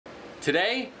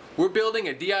Today, we're building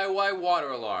a DIY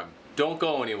water alarm. Don't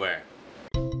go anywhere.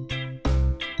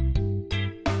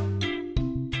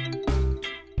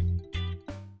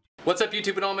 What's up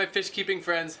YouTube and all my fish keeping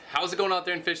friends? How's it going out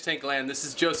there in fish tank land? This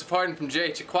is Joseph Hardin from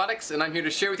JH Aquatics, and I'm here to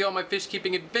share with you all my fish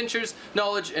keeping adventures,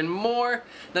 knowledge, and more.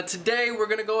 Now today we're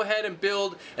going to go ahead and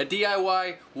build a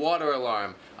DIY water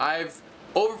alarm. I've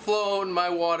overflown my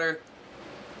water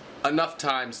enough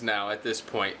times now at this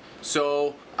point.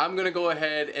 So I'm going to go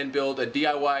ahead and build a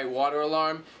DIY water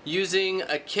alarm using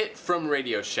a kit from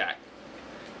Radio Shack.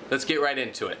 Let's get right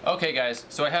into it. Okay guys,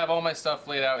 so I have all my stuff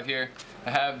laid out here. I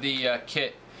have the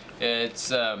kit. It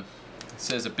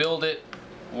says a Build It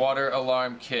Water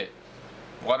Alarm Kit.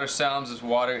 Water sounds as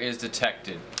water is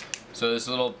detected. So this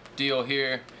little deal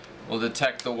here will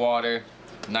detect the water,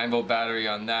 9-volt battery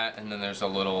on that, and then there's a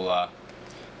little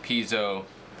piezo,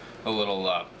 a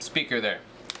little speaker there.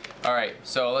 Alright,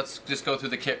 so let's just go through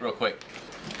the kit real quick.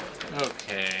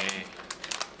 Okay,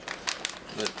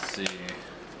 let's see.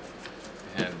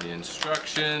 I have the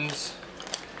instructions.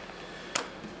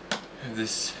 I have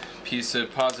this piece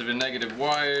of positive and negative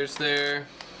wires there.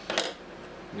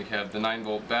 We have the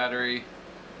 9-volt battery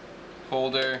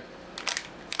holder.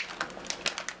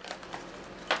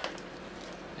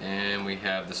 And we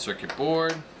have the circuit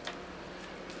board.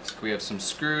 So we have some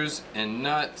screws and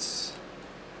nuts.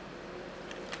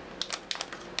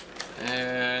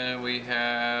 And we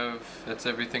have, that's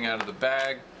everything out of the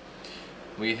bag.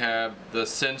 We have the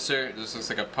sensor. This looks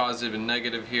like a positive and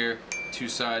negative here, two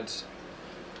sides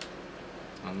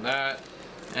on that.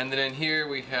 And then in here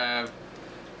we have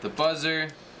the buzzer,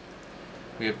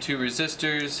 we have two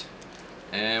resistors,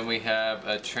 and we have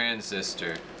a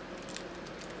transistor.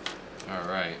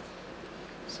 Alright,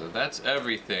 so that's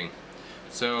everything.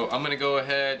 So I'm going to go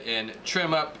ahead and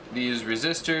trim up these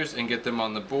resistors and get them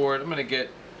on the board. I'm going to get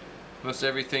most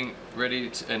everything ready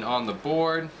and on the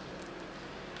board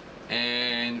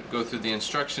and go through the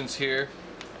instructions here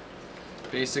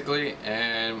basically,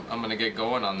 and I'm gonna get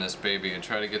going on this baby and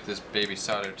try to get this baby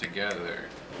soldered together.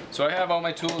 So I have all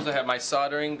my tools. I have my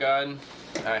soldering gun,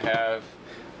 I have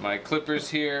my clippers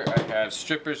here, I have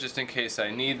strippers just in case I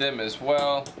need them as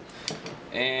well,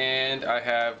 and I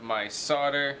have my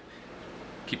solder.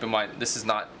 Keep in mind, this is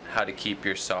not how to keep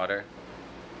your solder,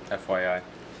 FYI.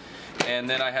 And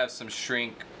then I have some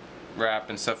shrink wrap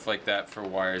and stuff like that for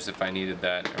wires if I needed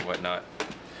that or whatnot.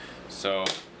 So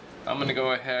I'm gonna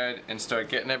go ahead and start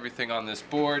getting everything on this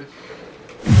board.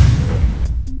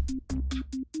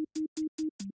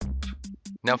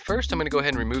 Now first I'm going to go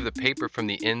ahead and remove the paper from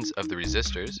the ends of the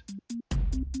resistors.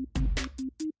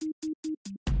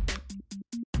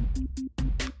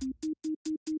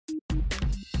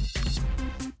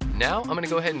 Now I'm going to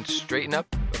go ahead and straighten up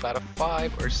about a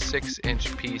 5 or 6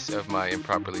 inch piece of my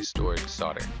improperly stored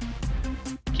solder.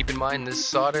 Keep in mind this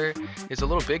solder is a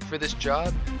little big for this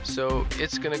job, so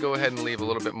it's going to go ahead and leave a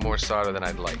little bit more solder than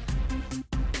I'd like.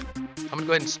 I'm going to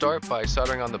go ahead and start by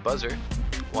soldering on the buzzer.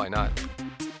 Why not?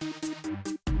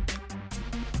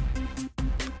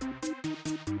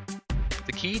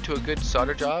 The key to a good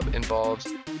solder job involves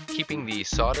keeping the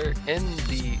solder and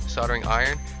the soldering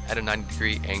iron at a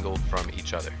 90-degree angle from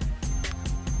each other.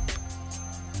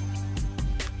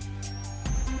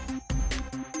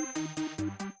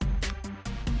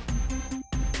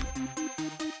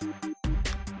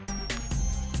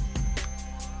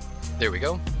 There we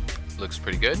go. Looks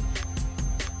pretty good.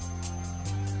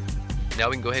 Now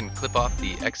we can go ahead and clip off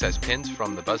the excess pins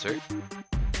from the buzzer.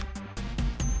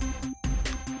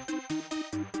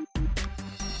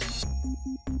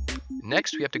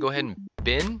 Next, we have to go ahead and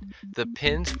bend the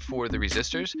pins for the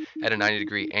resistors at a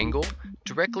 90-degree angle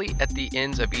directly at the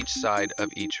ends of each side of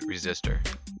each resistor.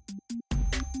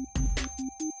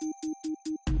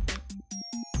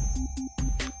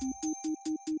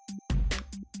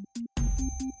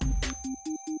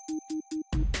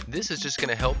 This is just going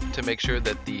to help to make sure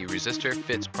that the resistor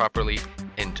fits properly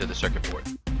into the circuit board.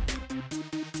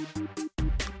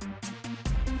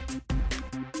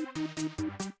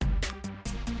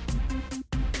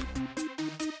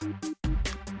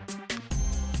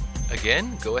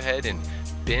 Again, go ahead and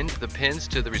bend the pins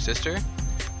to the resistor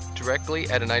directly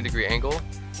at a 90-degree angle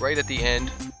right at the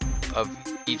end of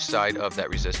each side of that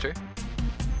resistor.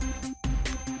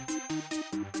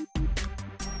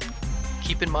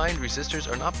 Keep in mind,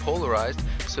 resistors are not polarized,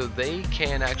 so they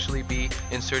can actually be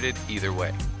inserted either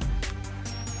way.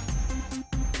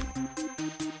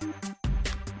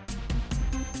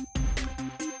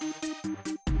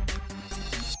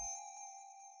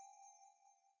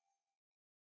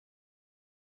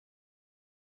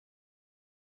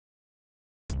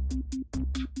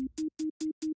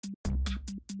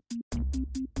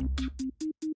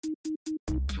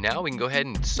 Now we can go ahead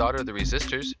and solder the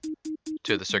resistors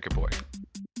to the circuit board.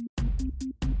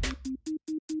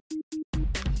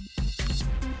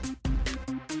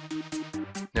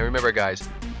 Now remember guys,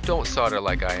 don't solder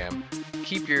like I am.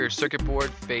 Keep your circuit board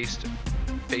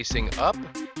facing up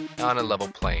on a level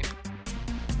plane,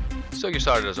 so your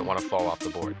solder doesn't want to fall off the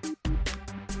board.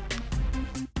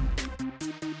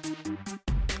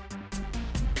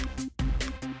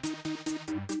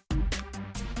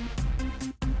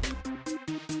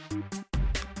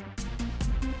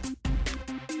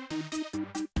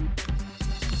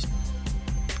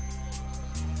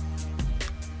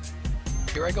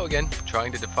 Here I go again,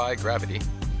 trying to defy gravity.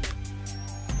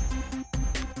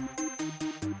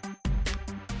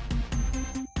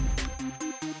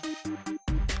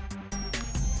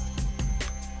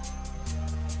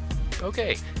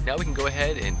 Okay, now we can go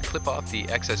ahead and clip off the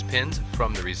excess pins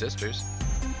from the resistors.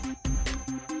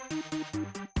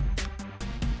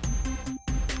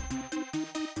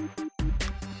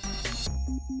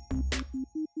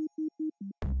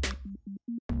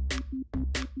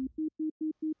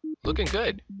 Looking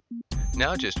good.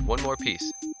 Now just one more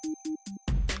piece.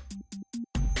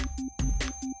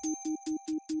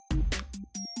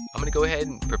 I'm going to go ahead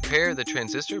and prepare the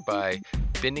transistor by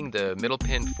bending the middle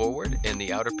pin forward and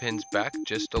the outer pins back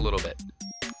just a little bit.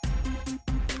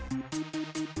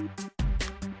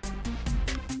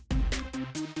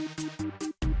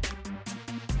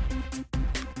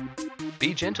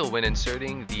 Be gentle when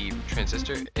inserting the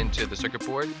transistor into the circuit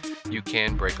board. You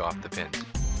can break off the pins.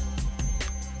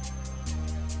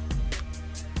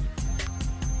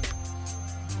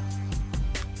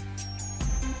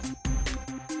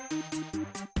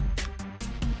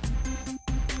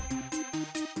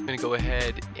 I'm going to go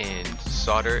ahead and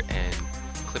solder and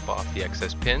clip off the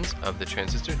excess pins of the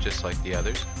transistor just like the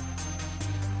others.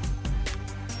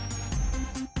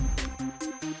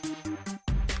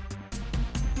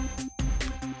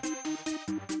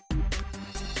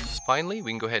 Finally,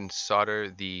 we can go ahead and solder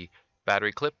the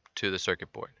battery clip to the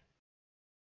circuit board.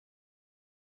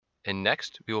 And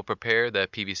next, we will prepare the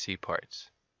PVC parts.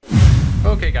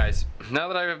 Okay guys, now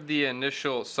that I have the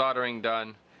initial soldering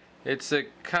done, it's a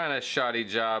kind of shoddy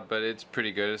job, but it's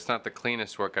pretty good. It's not the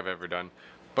cleanest work I've ever done.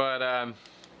 But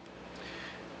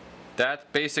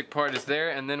that basic part is there,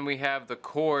 and then we have the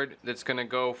cord that's going to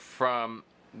go from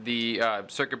the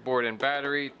circuit board and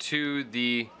battery to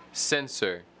the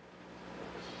sensor.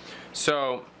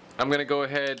 So I'm going to go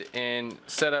ahead and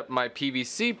set up my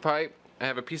PVC pipe. I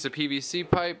have a piece of PVC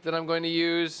pipe that I'm going to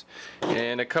use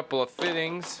and a couple of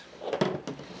fittings.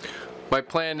 My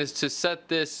plan is to set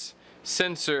this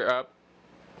sensor up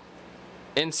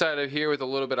inside of here with a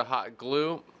little bit of hot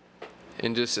glue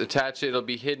and just attach it. It'll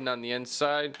be hidden on the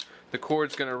inside. The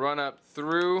cord's going to run up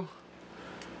through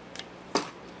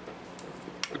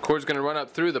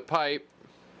the pipe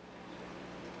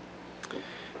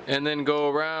and then go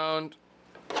around.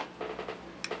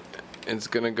 It's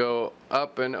going to go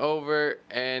up and over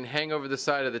and hang over the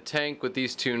side of the tank with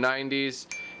these two 90s,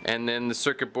 and then the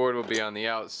circuit board will be on the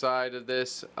outside of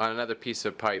this on another piece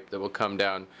of pipe that will come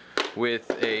down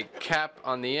with a cap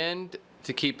on the end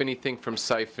to keep anything from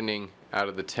siphoning out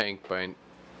of the tank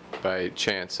by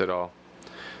chance at all.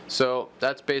 So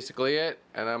that's basically it,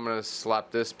 and I'm going to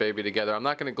slap this baby together. I'm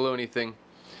not going to glue anything.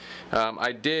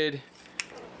 I did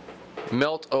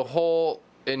melt a hole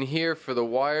in here for the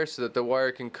wire so that the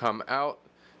wire can come out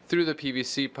through the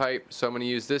PVC pipe. So I'm going to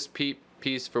use this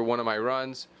piece for one of my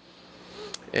runs,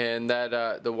 and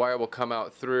that the wire will come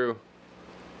out through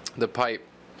the pipe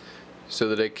so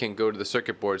that it can go to the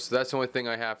circuit board. So that's the only thing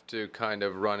I have to kind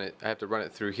of run it. I have to run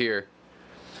it through here.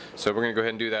 So we're going to go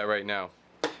ahead and do that right now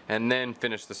and then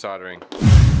finish the soldering.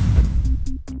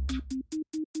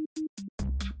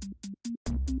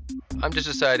 I'm just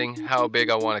deciding how big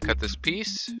I want to cut this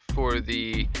piece for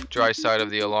the dry side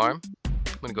of the alarm. I'm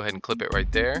going to go ahead and clip it right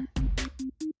there.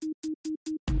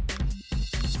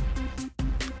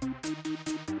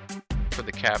 Put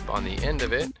the cap on the end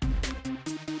of it.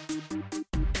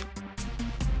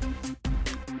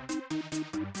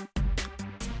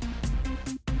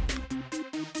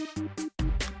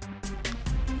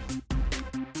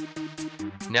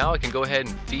 Now I can go ahead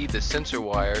and feed the sensor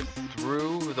wire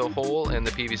through the hole in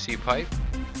the PVC pipe.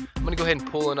 I'm going to go ahead and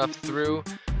pull enough through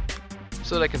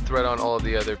so that I can thread on all of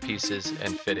the other pieces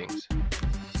and fittings.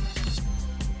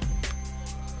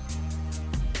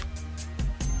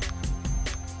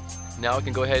 Now I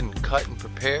can go ahead and cut and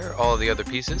prepare all of the other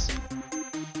pieces.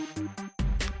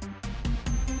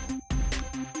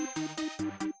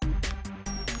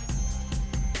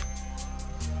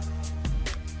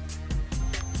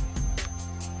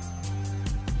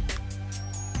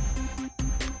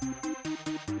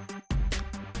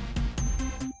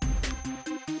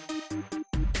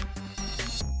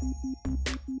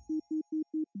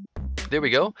 There we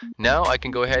go. Now I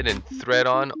can go ahead and thread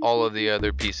on all of the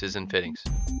other pieces and fittings.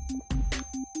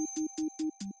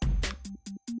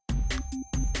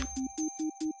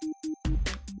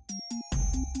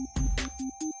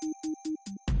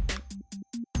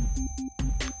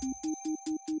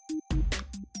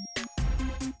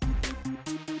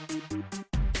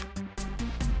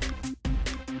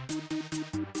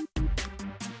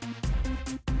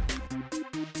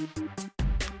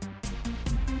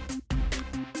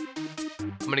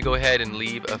 I'm going to go ahead and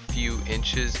leave a few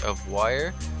inches of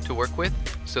wire to work with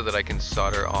so that I can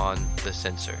solder on the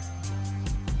sensor.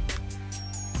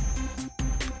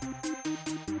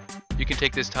 You can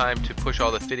take this time to push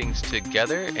all the fittings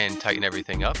together and tighten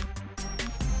everything up.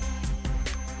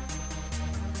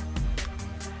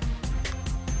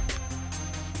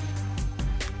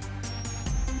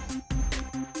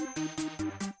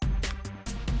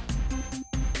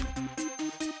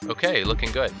 Okay,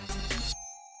 looking good.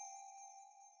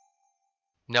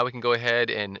 Now we can go ahead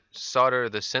and solder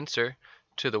the sensor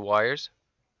to the wires.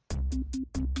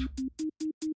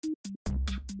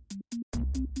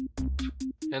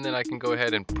 And then I can go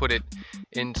ahead and put it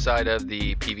inside of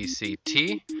the PVC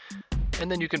T, and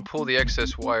then you can pull the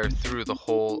excess wire through the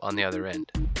hole on the other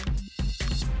end.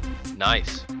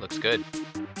 Nice, looks good.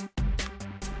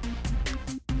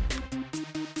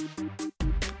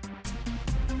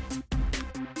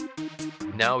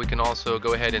 Now we can also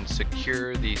go ahead and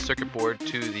secure the circuit board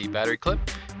to the battery clip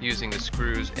using the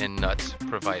screws and nuts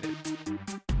provided.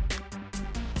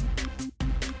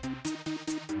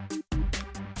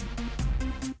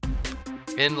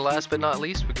 And last but not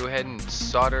least, we go ahead and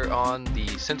solder on the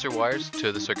sensor wires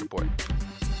to the circuit board.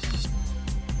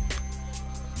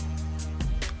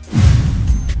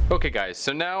 Okay guys,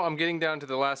 so now I'm getting down to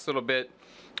the last little bit.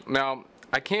 Now,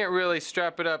 I can't really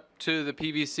strap it up to the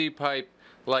PVC pipe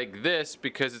like this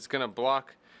because it's going to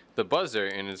block the buzzer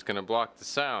and it's going to block the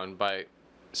sound by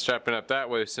strapping up that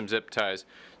way with some zip ties.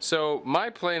 So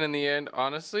my plan in the end,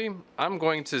 honestly, I'm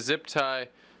going to zip tie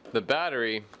the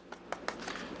battery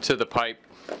to the pipe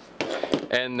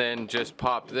and then just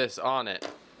pop this on it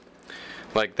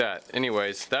like that.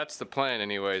 Anyways, that's the plan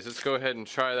anyways. Let's go ahead and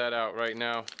try that out right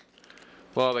now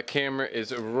while the camera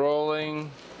is rolling.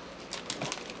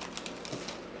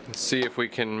 Let's see if we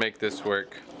can make this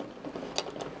work.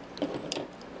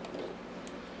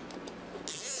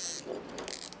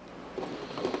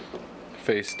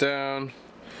 Face down.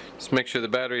 Just make sure the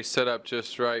battery's set up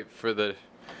just right for the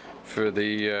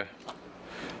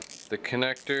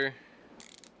connector,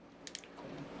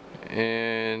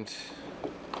 and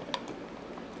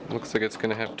looks like it's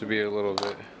gonna have to be a little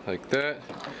bit like that.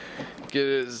 Get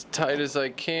it as tight as I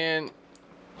can.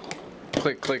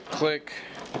 Click, click, click.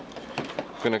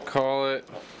 I'm gonna call it.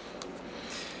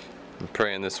 I'm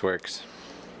praying this works.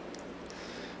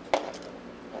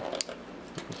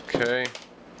 Okay.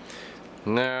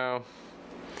 Now,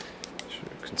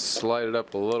 I can slide it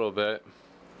up a little bit.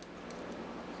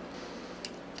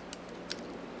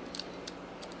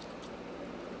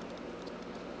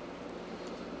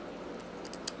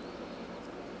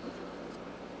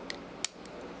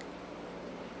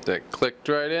 That clicked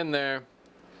right in there.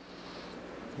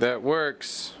 That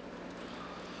works.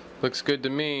 Looks good to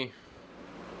me.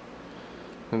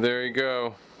 And there you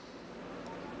go.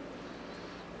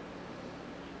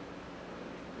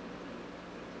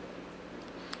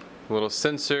 Little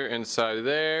sensor inside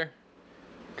there,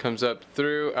 comes up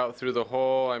through, out through the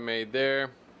hole I made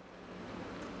there,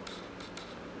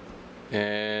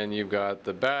 and you've got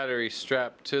the battery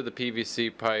strapped to the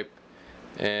PVC pipe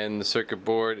and the circuit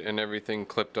board and everything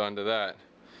clipped onto that.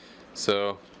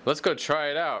 So let's go try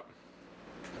it out.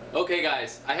 Okay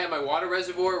guys, I have my water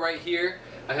reservoir right here.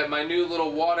 I have my new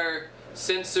little water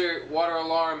sensor, water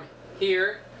alarm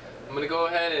here. I'm gonna go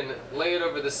ahead and lay it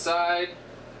over the side.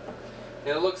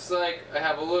 And it looks like I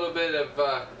have a little bit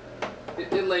of,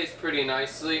 it lays pretty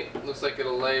nicely. Looks like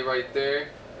it'll lay right there.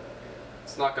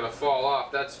 It's not going to fall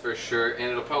off, that's for sure.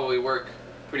 And it'll probably work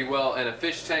pretty well in a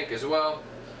fish tank as well.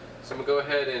 So I'm going to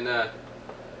go ahead and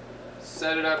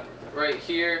set it up right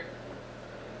here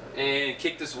and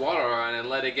kick this water on and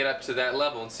let it get up to that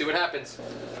level and see what happens.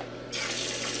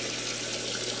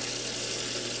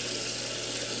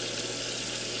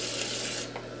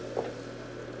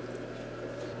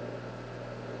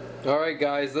 Alright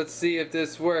guys, let's see if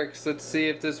this works. Let's see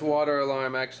if this water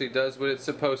alarm actually does what it's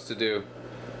supposed to do.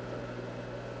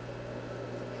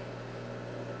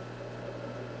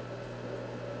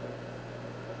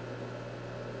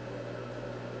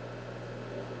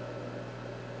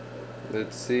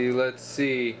 Let's see, let's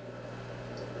see.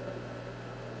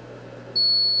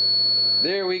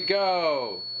 There we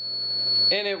go!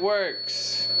 And it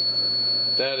works!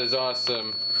 That is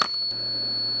awesome.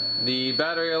 The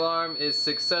battery alarm is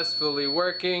successfully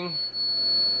working.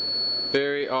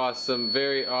 Very awesome,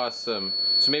 very awesome.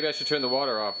 So maybe I should turn the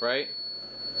water off, right?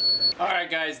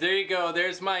 Alright guys, there you go.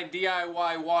 There's my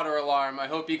DIY water alarm. I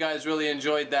hope you guys really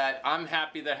enjoyed that. I'm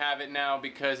happy to have it now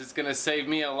because it's going to save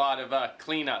me a lot of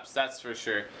cleanups, that's for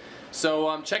sure.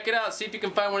 So check it out, see if you can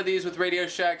find one of these with Radio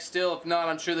Shack still. If not,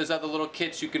 I'm sure there's other little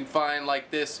kits you can find like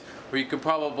this where you can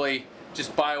probably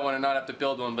just buy one and not have to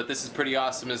build one, but this is pretty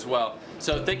awesome as well.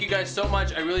 So thank you guys so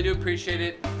much, I really do appreciate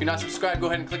it. If you're not subscribed, go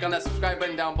ahead and click on that subscribe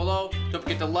button down below. Don't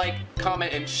forget to like,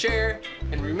 comment, and share.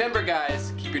 And remember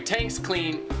guys, keep your tanks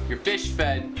clean, your fish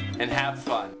fed, and have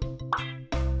fun.